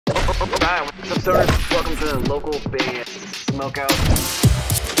Alright, what's up, stoners? Welcome to the local band Smokeout.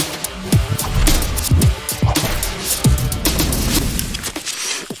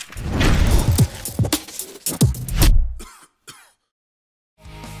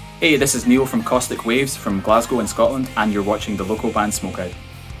 Hey, this is Neil from Caustic Waves from Glasgow in Scotland, and you're watching the local band Smokeout.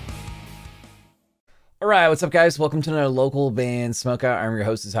 Alright, what's up guys? Welcome to another local band Smokeout. I'm your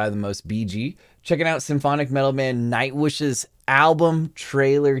host, is High the Most BG. Checking out symphonic metal band Nightwish's album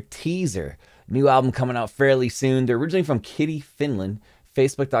trailer teaser. New album coming out fairly soon. They're originally from Kitty, Finland.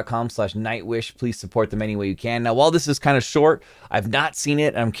 Facebook.com/Nightwish. Please support them any way you can. Now, while this is kind of short, I've not seen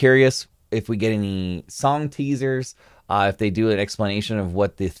it. I'm curious if we get any song teasers, if they do an explanation of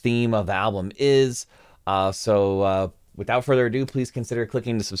what the theme of the album is. Without further ado, please consider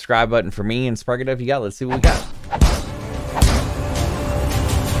clicking the subscribe button for me and Spark It Up if you got. Let's see what we got.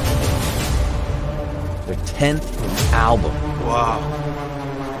 Their 10th album. Wow.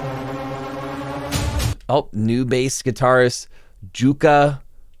 Oh, new bass guitarist Jukka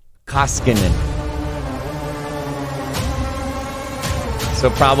Koskinen. So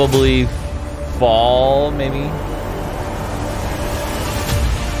probably fall, maybe.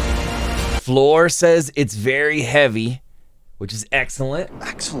 Floor says it's very heavy, which is excellent.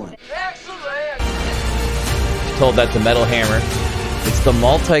 Excellent. Told that to Metal Hammer. It's the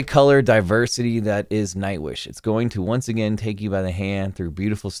multicolor diversity that is Nightwish. It's going to once again take you by the hand through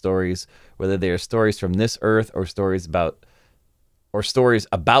beautiful stories, whether they are stories from this earth or stories about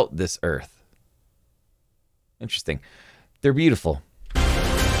this earth. Interesting. They're beautiful.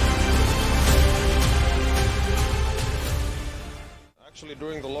 Actually,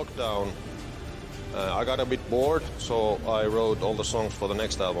 during the lockdown, I got a bit bored, so I wrote all the songs for the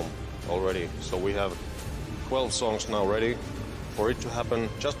next album already. So we have 12 songs now ready for it to happen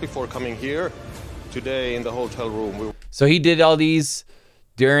just before coming here today in the hotel room. So he did all these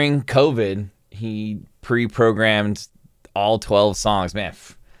during COVID. He pre-programmed all 12 songs. Man,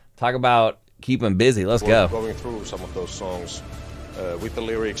 talk about keeping busy. Let's go. Going through some of those songs with the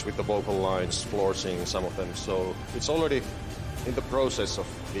lyrics, with the vocal lines, floor singing some of them. So it's already in the process of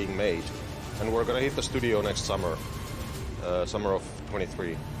being made. And we're gonna hit the studio next summer, summer of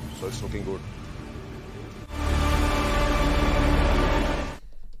 23. So it's looking good.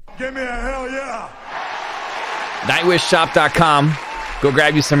 Give me a hell yeah! Nightwishshop.com. Go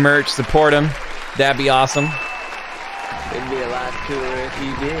grab you some merch, support him. That'd be awesome. It'd be a lot cooler if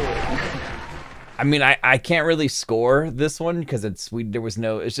you did. I mean, I can't really score this one because it's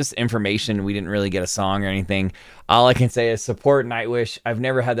just information. We didn't really get a song or anything. All I can say is support Nightwish. I've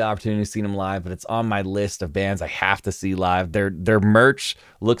never had the opportunity to see them live, but it's on my list of bands I have to see live. Their merch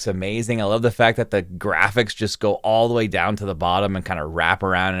looks amazing. I love the fact that the graphics just go all the way down to the bottom and kind of wrap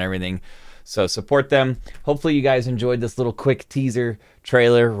around and everything. So support them. Hopefully you guys enjoyed this little quick teaser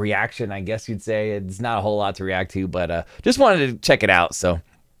trailer reaction, I guess you'd say. It's not a whole lot to react to, but just wanted to check it out. So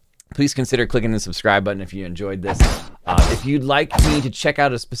please consider clicking the subscribe button if you enjoyed this. If you'd like me to check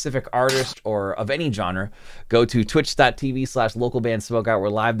out a specific artist or of any genre, go to twitch.tv/localbandsmokeout. We're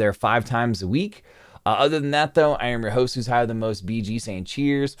live there 5 times a week. Other than that, though, I am your host, who's higher than most, BG, saying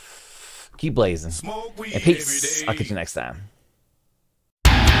cheers, keep blazing, and peace. I'll catch you next time.